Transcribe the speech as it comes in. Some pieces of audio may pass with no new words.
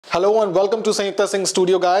Hello and welcome to Sanyukta Singh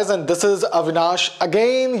Studio, guys, and this is Avinash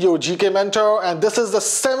again, your GK mentor, and this is the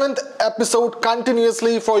 7th episode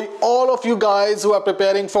continuously for all of you guys who are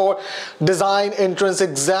preparing for design entrance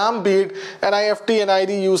exam, be it NIFT NID,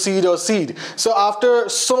 UCEED or CEED. So after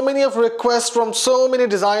so many of requests from so many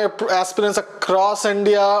design aspirants across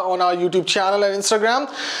India on our YouTube channel and Instagram,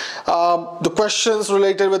 the questions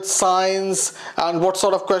related with science and what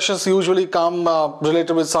sort of questions usually come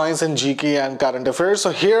related with science and GK and current affairs. So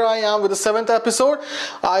here I am with the 7th episode.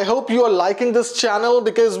 I hope you are liking this channel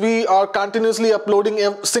because we are continuously uploading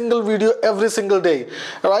a single video every single day.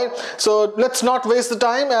 Alright, so let's not waste the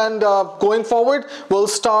time, and going forward we'll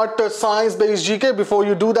start science-based GK. Before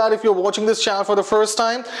you do that, if you're watching this channel for the first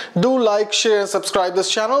time, do like, share and subscribe this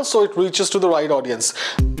channel so it reaches to the right audience.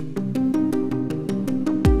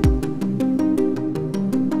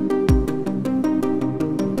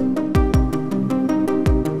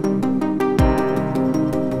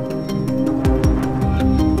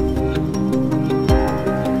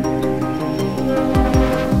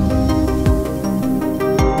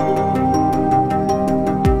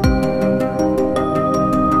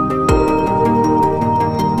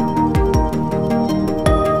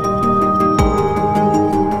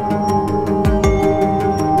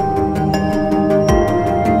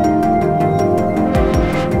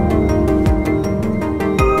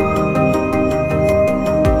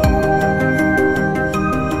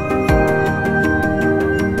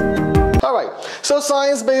 So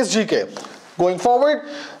science-based GK going forward.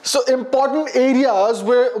 So important areas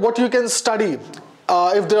where what you can study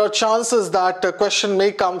if there are chances that a question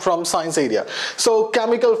may come from science area. So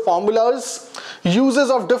chemical formulas, uses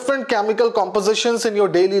of different chemical compositions in your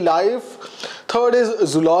daily life. Third is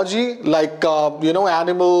zoology, like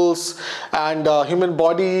animals and human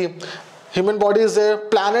body. Human body is there.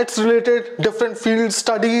 Planets related, different field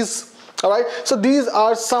studies. All right. So these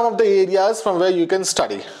are some of the areas from where you can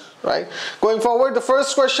study. Right. Going forward, the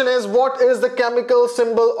first question is, what is the chemical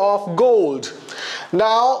symbol of gold?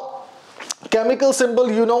 Now, chemical symbol,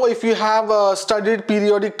 if you have studied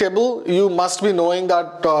periodic table, you must be knowing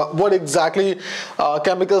that what exactly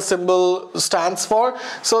chemical symbol stands for.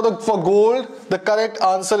 So for gold, the correct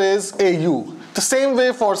answer is AU. The same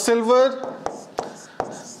way for silver,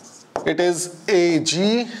 it is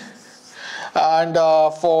AG, and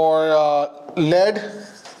for lead,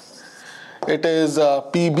 it is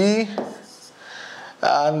PB,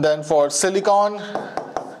 and then for silicon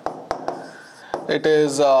it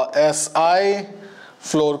is Si.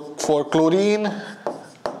 For chlorine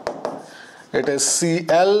it is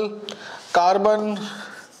Cl. Carbon,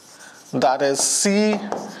 that is C.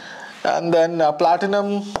 And then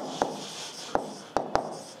platinum,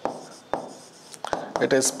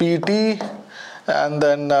 it is PT. And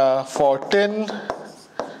then for tin,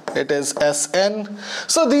 it is SN.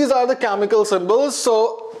 So these are the chemical symbols.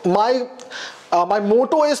 So my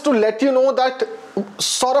motto is to let you know that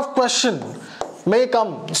sort of question may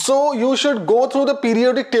come. So you should go through the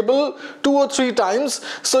periodic table 2 or 3 times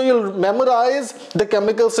so you'll memorize the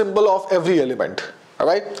chemical symbol of every element.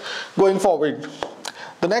 Alright, going forward.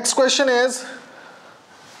 The next question is,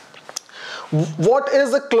 what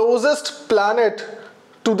is the closest planet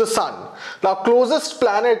to the sun? Now, closest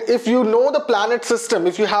planet, if you know the planet system,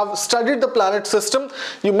 if you have studied the planet system,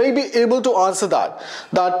 you may be able to answer that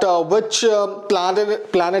which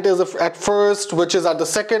planet is at first, which is at the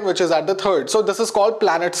second, which is at the third. So this is called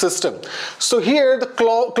planet system. So here the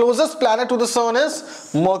closest planet to the sun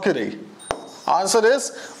is Mercury. Answer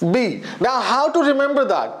is B. Now, how to remember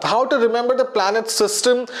that? How to remember the planet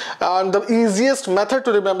system, and the easiest method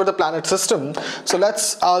to remember the planet system. So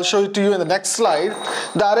I'll show it to you in the next slide.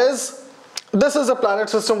 That is, this is a planet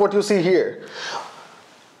system, what you see here.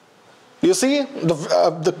 You see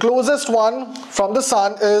the closest one from the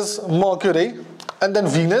sun is Mercury, and then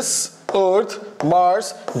Venus, Earth,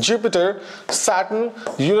 Mars, Jupiter, Saturn,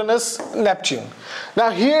 Uranus, Neptune. Now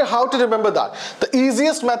here, how to remember that? The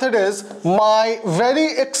easiest method is, my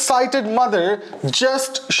very excited mother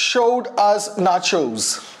just showed us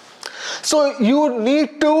nachos. So you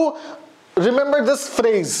need to remember this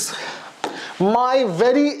phrase. My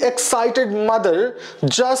very excited mother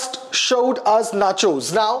just showed us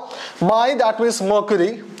nachos. Now, that means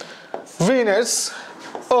Mercury, Venus,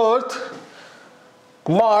 Earth,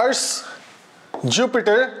 Mars,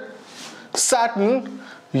 Jupiter, Saturn,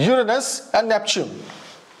 Uranus and Neptune.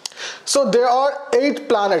 So there are 8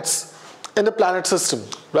 planets in the planet system,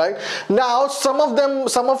 right? Now some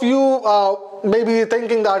of you may be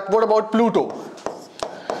thinking that, what about Pluto,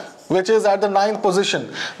 which is at the 9th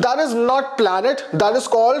position? That is not planet, that is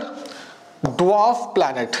called dwarf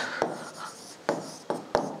planet.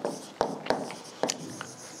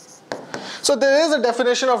 So there is a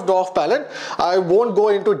definition of dwarf planet. I won't go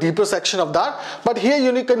into a deeper section of that, but here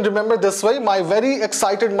you can remember this way. My very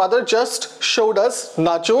excited mother just showed us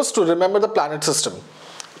nachos to remember the planet system.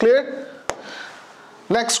 Clear?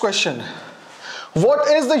 Next question. What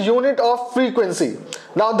is the unit of frequency?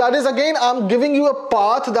 Now that is again, I'm giving you a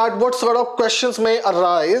path that what sort of questions may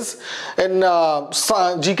arise in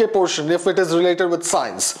GK portion if it is related with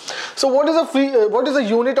science. So what is the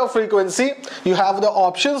unit of frequency? You have the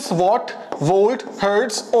options watt, volt,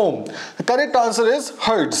 hertz, ohm. The correct answer is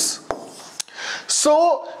hertz.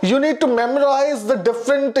 So you need to memorize the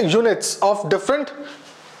different units of different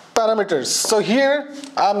parameters. So here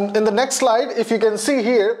in the next slide, if you can see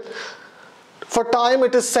here, for time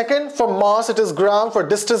it is second, for mass it is gram, for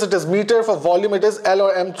distance it is meter, for volume it is L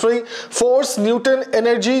or M3, force Newton,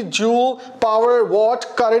 energy joule, power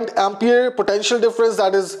watt, current ampere, potential difference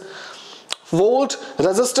that is volt,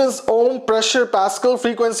 resistance ohm, pressure Pascal,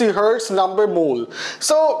 frequency hertz, number mole.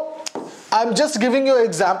 So I'm just giving you an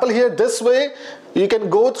example here. This way you can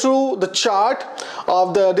go through the chart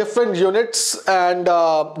of the different units and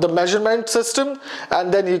the measurement system,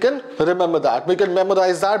 and then you can remember that. We can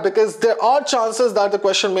memorize that because there are chances that the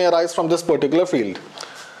question may arise from this particular field.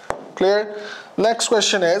 Clear? Next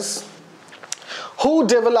question is, who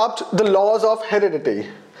developed the laws of heredity?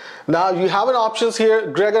 Now you have an options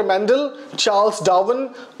here: Gregor Mendel, Charles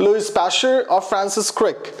Darwin, Louis Pasteur, or Francis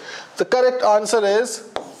Crick. The correct answer is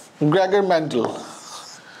Gregor Mendel.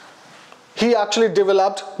 He actually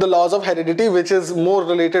developed the laws of heredity, which is more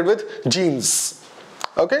related with genes.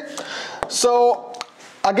 Okay, so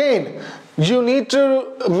again you need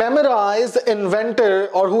to memorize the inventor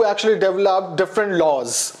or who actually developed different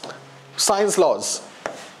laws, science laws.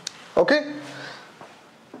 Okay,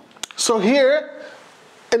 so here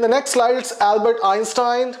in the next slide it's Albert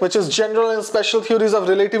Einstein, which is general and special theories of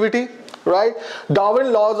relativity, right?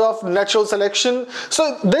 Darwin, laws of natural selection.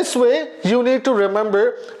 So this way you need to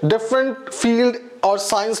remember different field or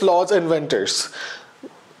science laws inventors.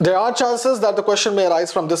 There are chances that the question may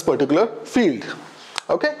arise from this particular field.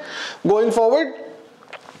 Okay, going forward,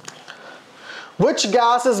 which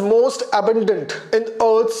gas is most abundant in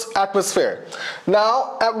Earth's atmosphere?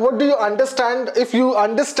 Now what do you understand? If you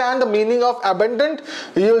understand the meaning of abundant,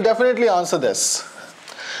 you will definitely answer this.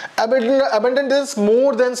 Abundant is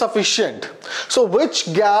more than sufficient. So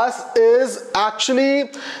which gas is actually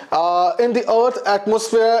in the Earth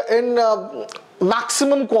atmosphere in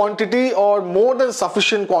maximum quantity or more than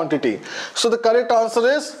sufficient quantity? So the correct answer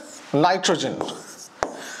is nitrogen.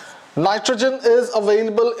 Nitrogen is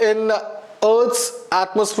available in Earth's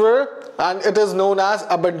atmosphere and it is known as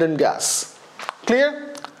abundant gas.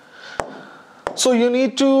 Clear? So you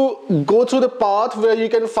need to go through the path where you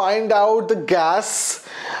can find out the gas,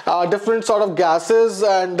 different sort of gases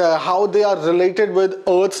and how they are related with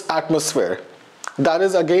Earth's atmosphere. That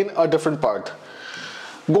is again a different part.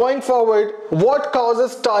 Going forward, what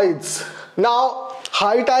causes tides? Now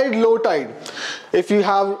high tide, low tide. If you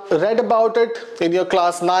have read about it in your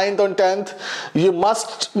class 9th or 10th, you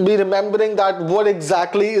must be remembering that what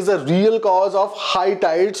exactly is the real cause of high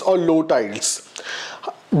tides or low tides,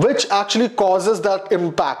 which actually causes that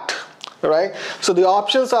impact, right? So the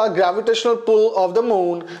options are gravitational pull of the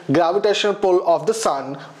moon, gravitational pull of the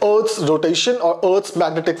sun, Earth's rotation or Earth's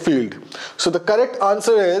magnetic field. So the correct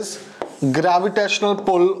answer is gravitational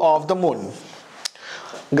pull of the moon.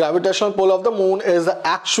 Gravitational pull of the moon is the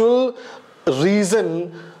actual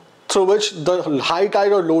reason through which the high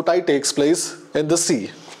tide or low tide takes place in the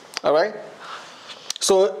sea. All right.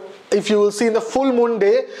 So if you will see in the full moon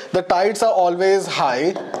day, the tides are always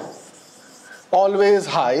high,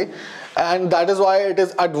 and that is why it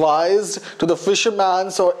is advised to the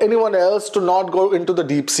fishermen or anyone else to not go into the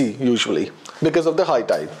deep sea usually because of the high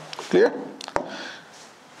tide. Clear?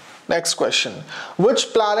 Next question.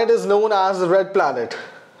 Which planet is known as the red planet?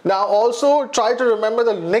 Now also try to remember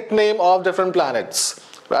the nickname of different planets,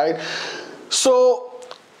 right? So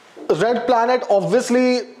red planet,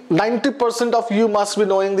 obviously 90% of you must be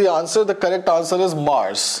knowing the answer. The correct answer is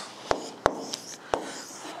Mars.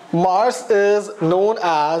 Mars is known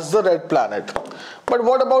as the red planet. But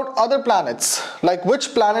what about other planets? Like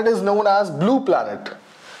which planet is known as blue planet?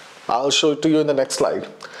 I'll show it to you in the next slide.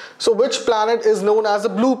 So which planet is known as a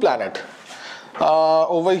blue planet?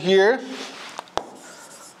 Over here,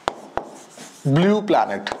 blue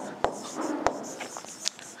planet.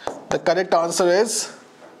 The correct answer is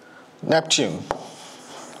Neptune.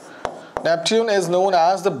 Neptune is known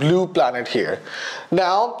as the blue planet here.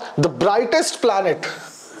 Now the brightest planet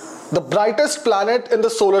in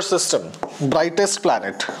the solar system, brightest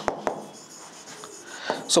planet.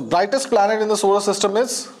 So brightest planet in the solar system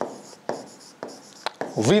is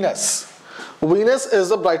Venus. Venus is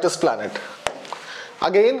the brightest planet.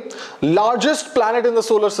 Again, largest planet in the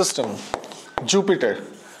solar system, Jupiter.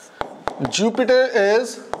 Jupiter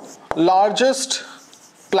is largest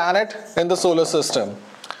planet in the solar system.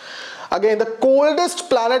 Again, the coldest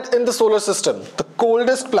planet in the solar system, the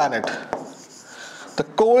coldest planet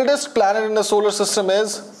in the solar system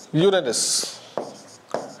is Uranus.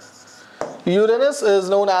 Uranus is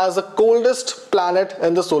known as the coldest planet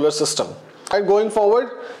in the solar system. Right, going forward,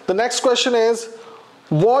 the next question is,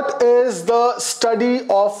 what is the study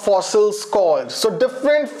of fossils called? So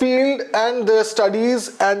different field and their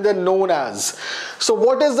studies and they're known as. So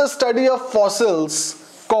what is the study of fossils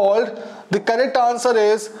called? The correct answer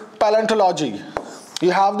is paleontology.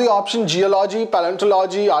 You have the option geology,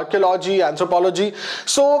 paleontology, archaeology, anthropology.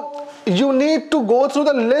 So you need to go through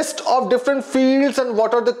the list of different fields and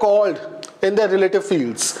what are they called in their relative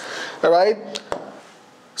fields. Alright.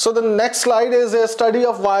 So the next slide is a study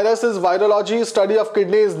of viruses, virology, study of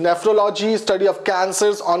kidneys, nephrology, study of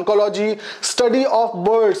cancers, oncology, study of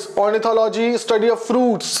birds, ornithology, study of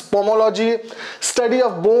fruits, pomology, study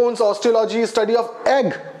of bones, osteology, study of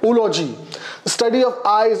egg, oology, study of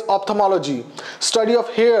eyes, ophthalmology, study of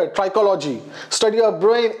hair, trichology, study of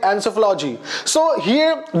brain, encephalogy. So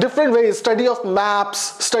here different ways, study of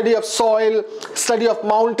maps, study of soil, study of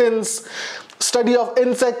mountains, study of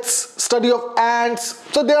insects, study of ants.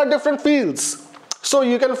 So there are different fields. So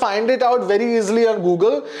you can find it out very easily on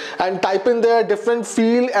Google and type in their different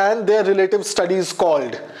field and their relative studies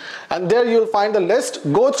called. And there you'll find the list.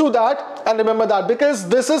 Go through that and remember that, because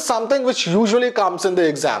this is something which usually comes in the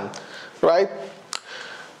exam, right?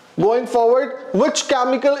 Going forward, which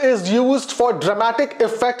chemical is used for dramatic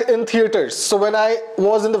effect in theaters? So when I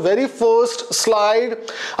was in the very first slide,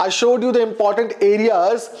 I showed you the important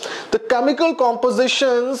areas, the chemical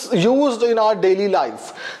compositions used in our daily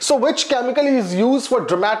life. So which chemical is used for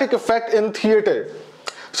dramatic effect in theater?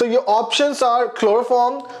 So your options are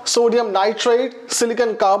chloroform, sodium nitrate,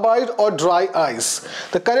 silicon carbide, or dry ice.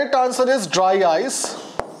 The correct answer is dry ice.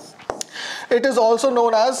 It is also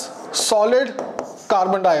known as solid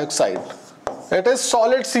carbon dioxide. It is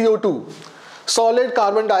solid CO2. Solid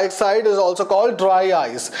carbon dioxide is also called dry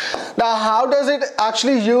ice. Now how does it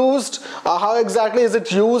actually used, how exactly is it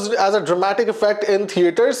used as a dramatic effect in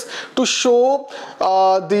theaters? To show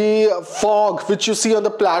the fog which you see on the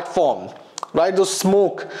platform, right, the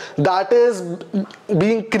smoke that is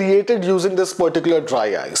being created using this particular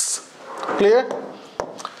dry ice. Clear?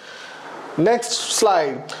 Next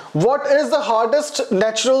slide. What is the hardest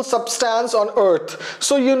natural substance on earth?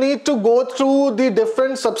 So you need to go through the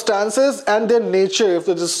different substances and their nature, if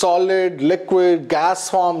it is solid, liquid, gas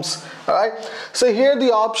forms. Alright. So here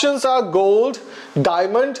the options are gold,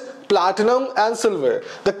 diamond, platinum, and silver.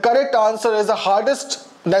 The correct answer is the hardest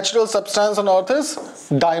natural substance on earth is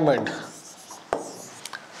diamond.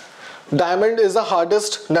 Diamond is the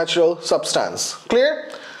hardest natural substance.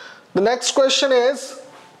 Clear? The next question is,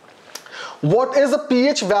 what is the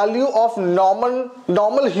pH value of normal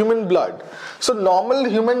human blood? So normal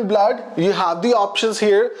human blood, you have the options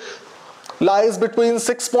here, lies between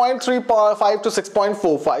 6.35 to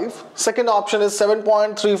 6.45. Second option is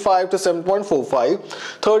 7.35 to 7.45.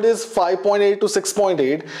 Third is 5.8 to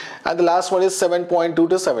 6.8. And the last one is 7.2 to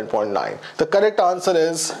 7.9. The correct answer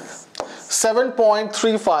is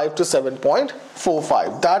 7.35 to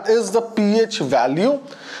 7.45. That is the pH value,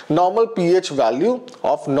 normal pH value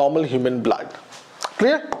of normal human blood.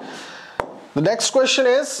 Clear? The next question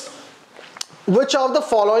is, which of the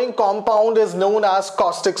following compound is known as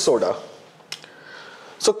caustic soda?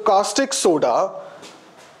 So caustic soda,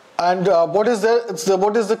 and what is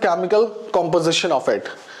the chemical composition of it?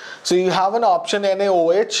 So you have an option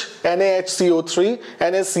NaOH, NaHCO3,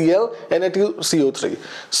 NaCl, Na2CO3.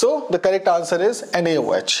 So the correct answer is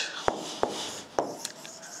NaOH.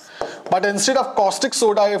 But instead of caustic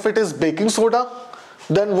soda, if it is baking soda,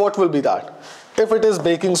 then what will be that? If it is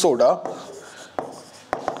baking soda,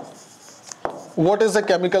 what is the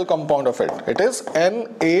chemical compound of it? It is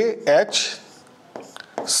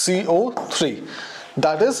NaHCO3.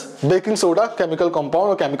 That is baking soda chemical compound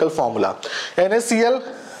or chemical formula. NaCl,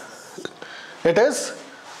 it is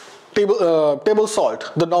table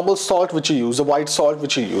salt, the normal salt which you use, the white salt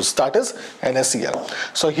which you use, that is NaCl.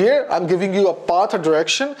 So here I'm giving you a path or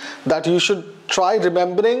direction that you should try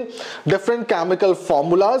remembering different chemical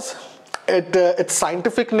formulas, its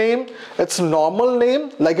scientific name, its normal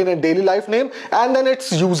name, like in a daily life name, and then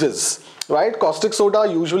its uses. Right? Caustic soda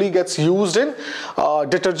usually gets used in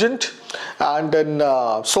detergent and then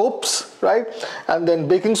soaps, right? And then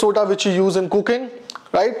baking soda which you use in cooking,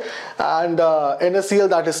 right? And NaCl,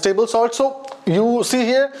 that is table salt. So you see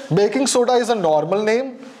here, baking soda is a normal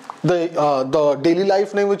name, the daily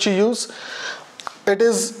life name which you use. It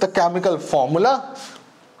is the chemical formula,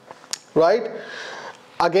 right?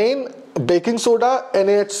 Again, baking soda,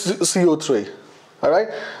 NaHCO3, all right?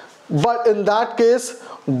 But in that case,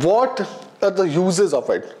 what are the uses of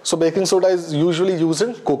it? So baking soda is usually used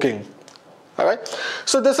in cooking, all right?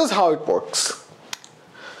 So this is how it works.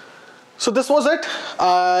 So this was it.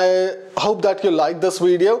 I hope that you liked this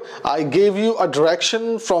video. I gave you a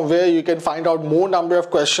direction from where you can find out more number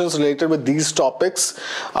of questions related with these topics,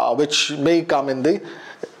 which may come in the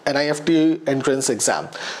NIFT entrance exam.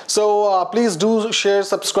 So please do share,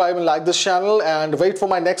 subscribe and like this channel, and wait for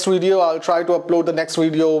my next video. I'll try to upload the next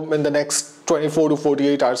video in the next 24 to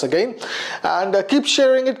 48 hours again. And keep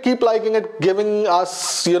sharing it, keep liking it, giving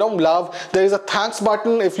us, you know, love. There is a thanks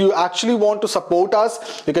button. If you actually want to support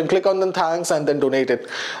us, you can click on the thanks and then donate it.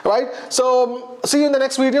 All right, so see you in the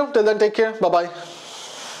next video. Till then, take care. Bye bye.